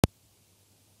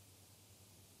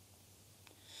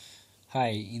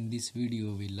Hi, in this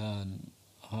video we learn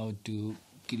how to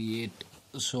create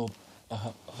soap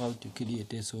how to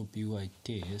create a SoapUI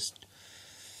test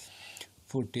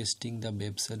for testing the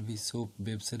soap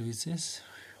web services.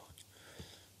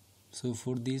 So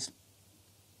for this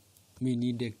we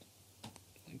need to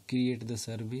create the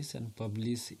service and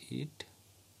publish it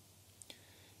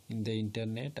in the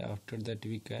internet. After that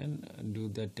we can do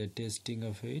the testing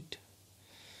of it.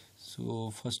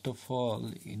 So first of all,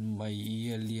 in my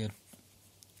earlier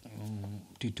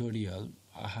tutorial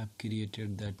I have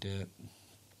created that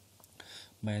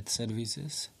math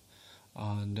services,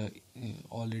 and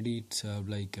already it's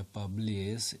like a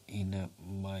publish in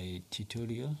my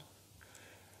tutorial.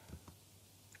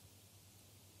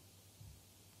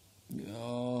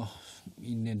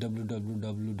 In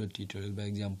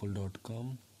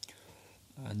www.tutorialbyexample.com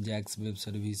and Jax web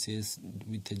services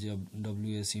with a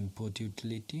WS import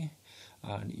utility,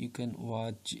 and you can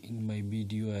watch in my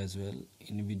video as well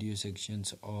in video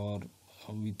sections or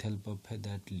with help of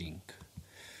that link,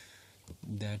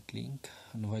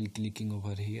 and while clicking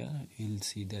over here you'll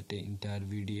see that entire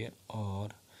video, or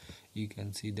you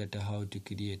can see that how to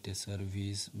create a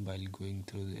service while going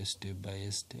through the step by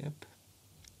step.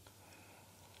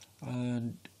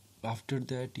 And after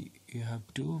that you have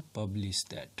to publish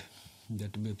that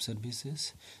web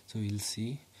services. So you'll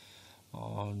see,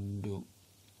 and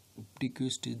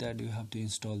request is that you have to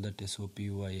install that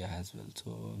SoapUI as well.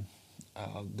 So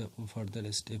the further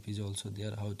step is also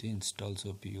there, how to install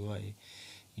SoapUI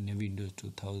in a Windows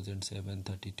 2007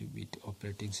 32-bit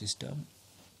operating system.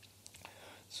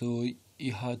 So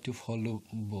you have to follow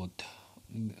both.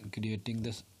 Creating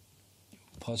this,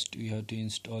 first you have to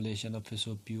installation of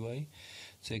SoapUI.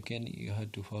 Second, you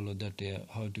have to follow that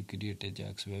how to create a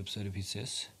Jax web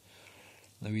services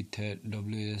with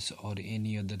WS or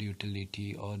any other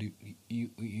utility, or you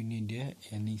need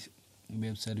any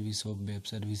web service or web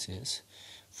services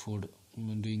for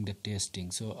doing the testing.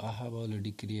 So I have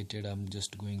already created, I'm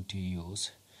just going to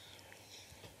use.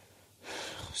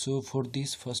 So for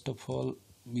this, first of all,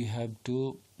 we have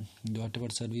to,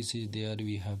 whatever service is there,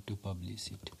 we have to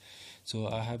publish it. So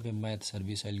I have a math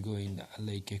service. I'll go in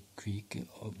like a quick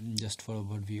just for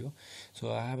overview.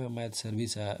 So I have a math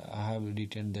service. I have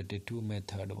written that two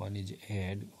method. One is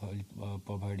add,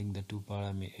 providing the two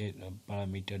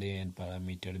parameter A and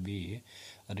parameter B,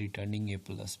 returning A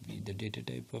plus B. The data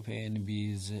type of A and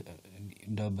B is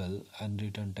double, and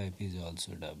return type is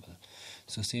also double.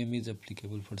 So same is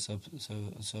applicable for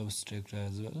subtract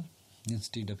as well.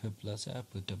 Instead of a plus, I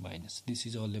put a minus. This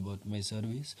is all about my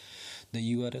service.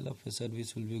 The URL of a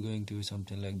service will be going to be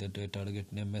something like that, a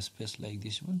target name space like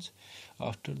this ones.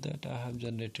 After that, I have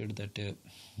generated that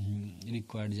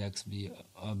required JAXB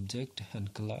object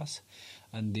and class,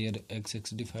 and their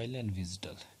XXD file and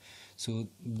WSDL. So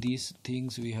these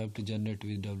things we have to generate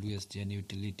with WSGen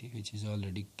utility, which is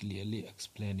already clearly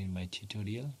explained in my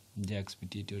tutorial, JAXB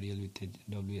tutorial with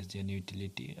WSGen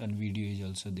utility, and video is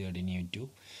also there in YouTube.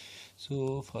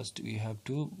 So first we have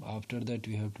to, after that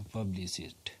we have to publish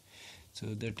it. So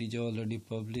that is already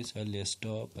published. I'll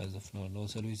stop as of now, no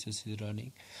services is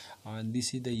running, and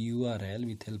this is the URL.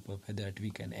 With help of that we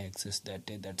can access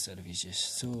that services.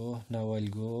 So now I'll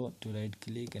go to right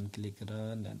click and click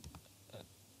run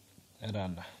and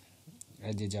run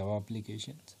as a Java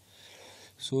applications.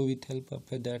 So with help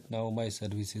of that, now my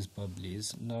service is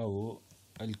published. Now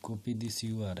I'll copy this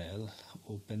URL,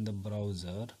 open the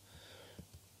browser,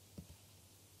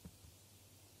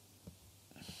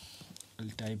 I'll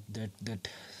type that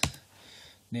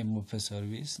name of a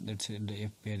service. That's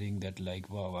appearing that like,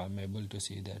 wow, I'm able to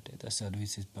see that the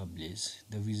service is published,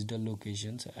 the WSDL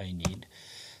locations I need.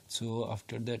 So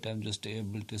after that I'm just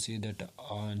able to see that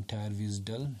entire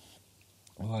WSDL,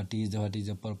 what is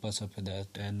the purpose of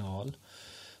that and all.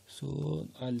 So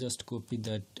I'll just copy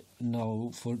that.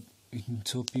 Now for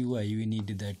SoapUI we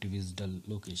need that WSDL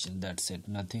location, that's it,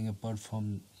 nothing apart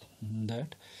from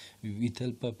that. With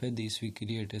help of this we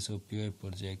create a SoapUI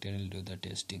project and we'll do the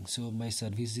testing. So my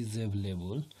service is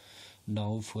available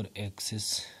now for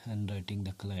access and writing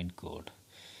the client code.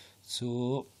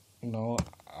 So now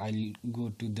I'll go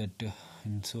to that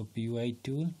SoapUI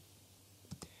tool.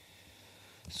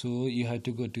 So you have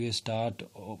to go to a start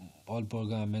all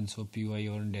program and SoapUI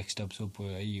or desktop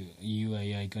SoapUI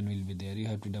UI icon will be there. You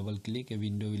have to double click, a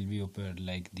window will be opened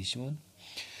like this one.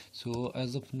 So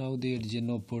as of now there is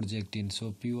no project in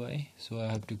SoapUI, so I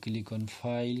have to click on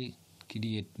file,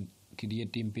 create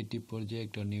MPT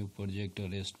project or new project or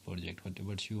REST project,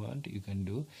 whatever you want you can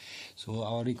do. So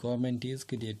our requirement is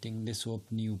creating the soap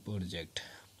new project.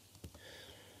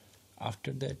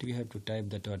 After that we have to type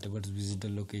that whatever visitor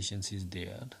locations is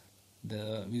there,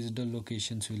 The visitor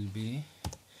locations will be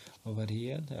over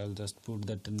here. I'll just put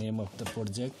that name of the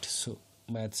project, so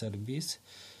math service.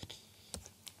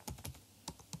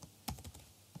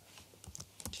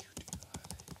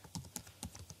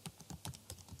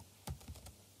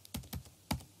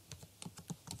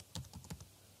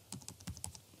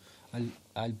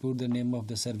 I'll put the name of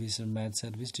the service, math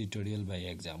service tutorial by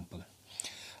example,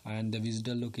 and the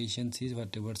visitor locations is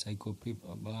whatever I copy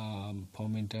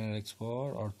from Internet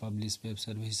Explorer or publish web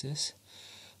services,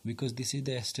 because this is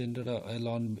the standard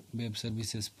alone web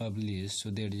services published, so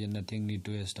there is nothing need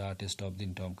to start stop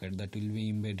in Tomcat. That will be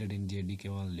embedded in JDK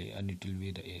only, and it will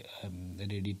be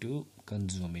ready to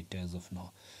consume it as of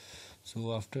now.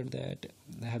 So after that,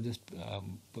 I have just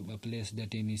placed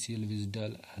that initial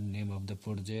visitor and name of the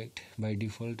project. By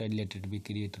default, I'll let it be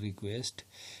create request.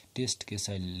 Test case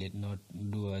I'll let not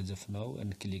do as of now,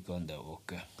 and click on the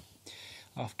OK.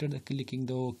 After the clicking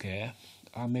the OK,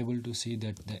 I'm able to see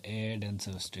that the add and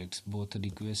subjects both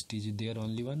request is there,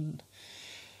 only one.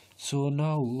 So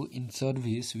now in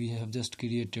service we have just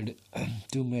created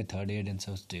two method, add and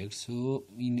subjects. So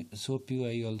in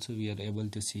SoapUI also we are able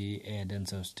to see add and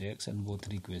subjects, and both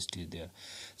request is there.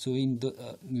 So in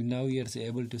the now we are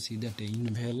able to see that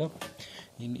envelope.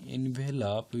 In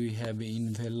envelope we have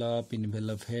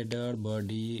envelope header,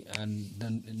 body, and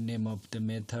the name of the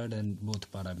method and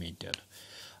both parameter,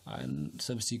 and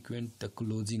subsequent the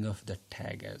closing of the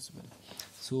tag as well.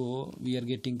 So we are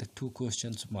getting the two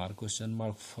question mark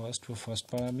first. For first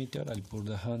parameter I'll put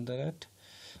the 100,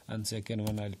 and second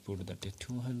one I'll put that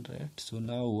 200. So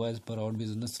now as per our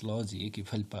business logic,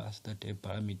 if I'll pass that a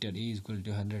parameter a is equal to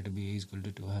 100, b is equal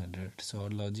to 200, so our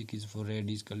logic is for a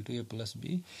is equal to a plus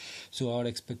b, so our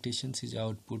expectations is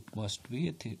output must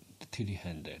be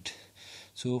 300.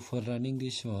 So for running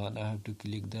this one, I have to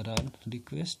click the run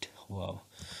request. Wow,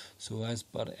 so as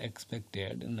per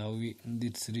expected, now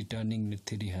it's returning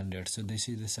 300. So this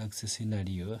is the success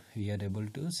scenario. We are able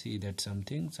to see that some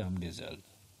result.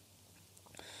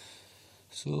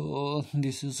 So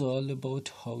this is all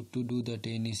about how to do that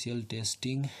initial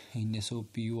testing in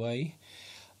SoapUI.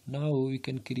 Now we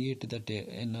can create that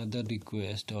another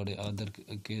request or other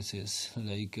cases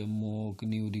like a mock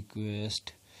new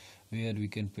request, where we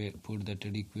can put that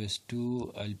request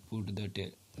to. I'll put that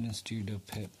instead of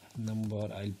number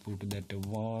I'll put that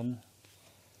 1.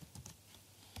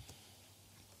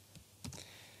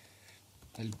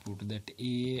 I'll put that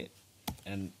a,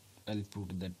 and I'll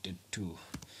put that 2.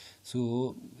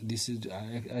 So this is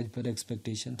as per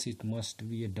expectations, it must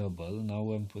be a double.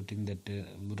 Now I'm putting that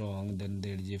wrong, then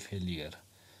there is a failure.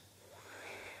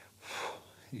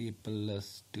 A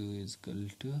plus 2 is equal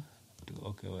to 2.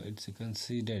 Okay, well, it's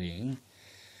considering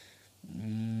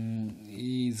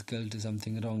is equal to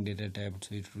something wrong data type,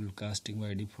 so it will casting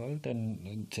by default,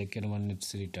 and second one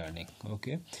it's returning.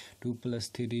 Okay, 2 plus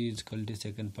 3 is equal to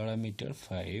second parameter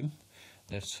 5.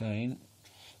 That's fine.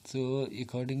 So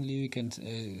accordingly we can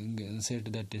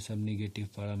set that some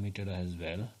negative parameter as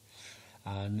well,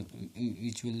 and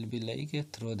which will be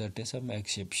like throw that some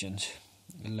exceptions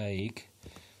like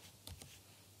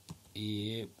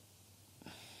a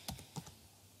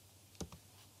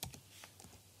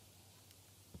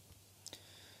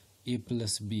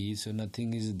plus b, so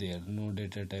nothing is there, no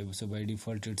data type, so by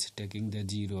default it's taking the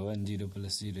 0, and 0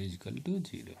 plus 0 is equal to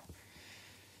 0.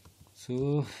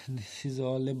 So this is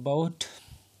all about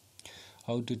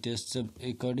how to test.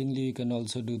 Accordingly you can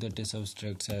also do the test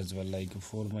subtracts as well, like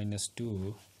 4 minus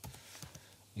 2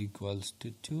 equals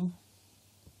to 2.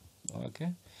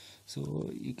 Okay, so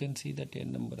you can see that a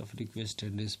number of request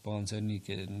and response, and you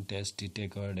can test it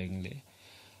accordingly.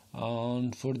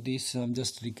 And for this I'm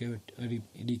just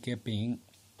recapping.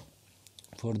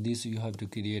 For this you have to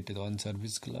create one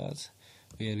service class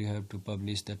where you have to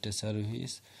publish that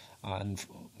service, and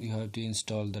you have to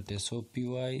install that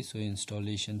SoapUI. So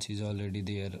installations is already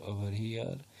there over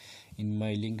here in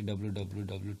my link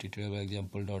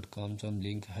www.tutorialexample.com. some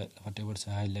link whatever's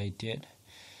highlighted,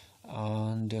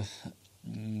 and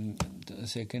the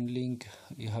second link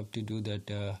you have to do that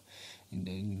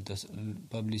in the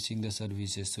publishing the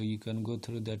services. So you can go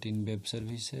through that in web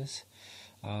services,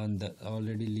 and the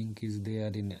already link is there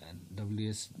in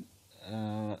WS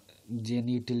Gen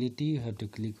utility. You have to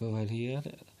click over here.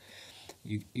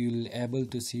 You'll able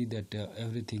to see that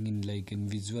everything in like in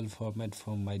visual format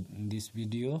from this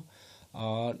video,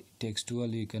 or textual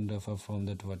you can refer from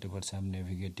that whatever I'm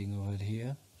navigating over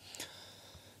here.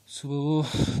 So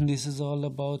this is all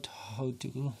about how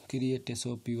to create a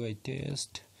SoapUI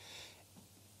test,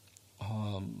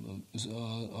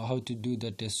 how to do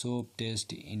that soap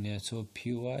test in a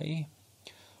SoapUI,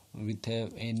 with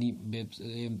any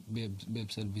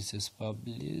web services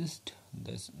published.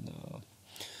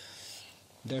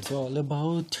 That's all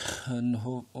about, and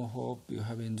hope you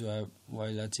have enjoyed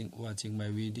while watching my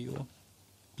video.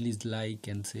 Please like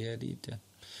and share it.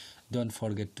 Don't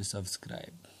forget to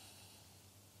subscribe.